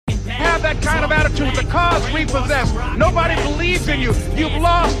that kind of attitude. The car's repossessed. Nobody believes in you. You've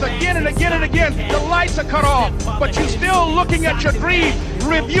lost again and again and again. The lights are cut off, but you're still looking at your dream,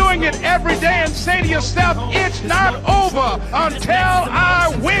 reviewing it every day and say to yourself, it's not over until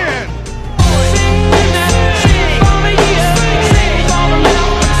I win.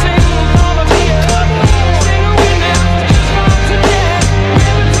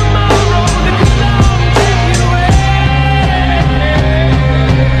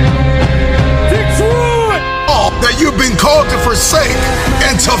 That you've been called to forsake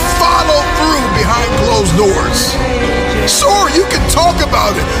and to follow through behind closed doors. Sure, you can talk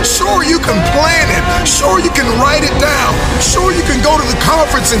about it. Sure, you can plan it. Sure, you can write it down. Sure, you can go to the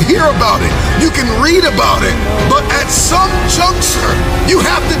conference and hear about it. You can read about it. But at some juncture, you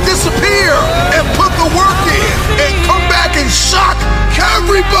have to disappear and put the work in and come back and shock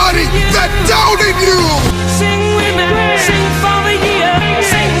everybody that doubted you. Sing with me, sing for the year,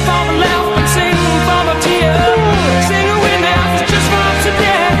 sing for the laugh, and sing for the tear. Sing with me, just for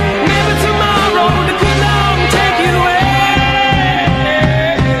today, maybe tomorrow the good Lord will take you away.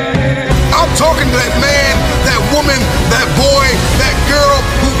 I'm talking to that man, that woman, that boy, that girl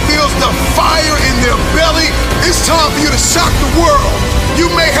who feels the fire in their belly. It's time for you to shock the world. You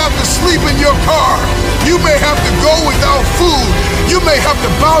may have to sleep in your car. You may have to go without food. You may have to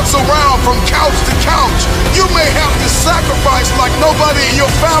bounce around from couch to couch. You may have to sacrifice like nobody in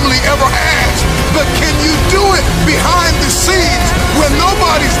your family ever has. But can you do it behind the scenes when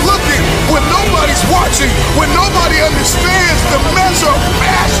nobody's looking, when nobody's watching, when nobody understands the measure of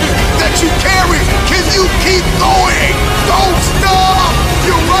passion that you carry? Can you keep going? Don't stop!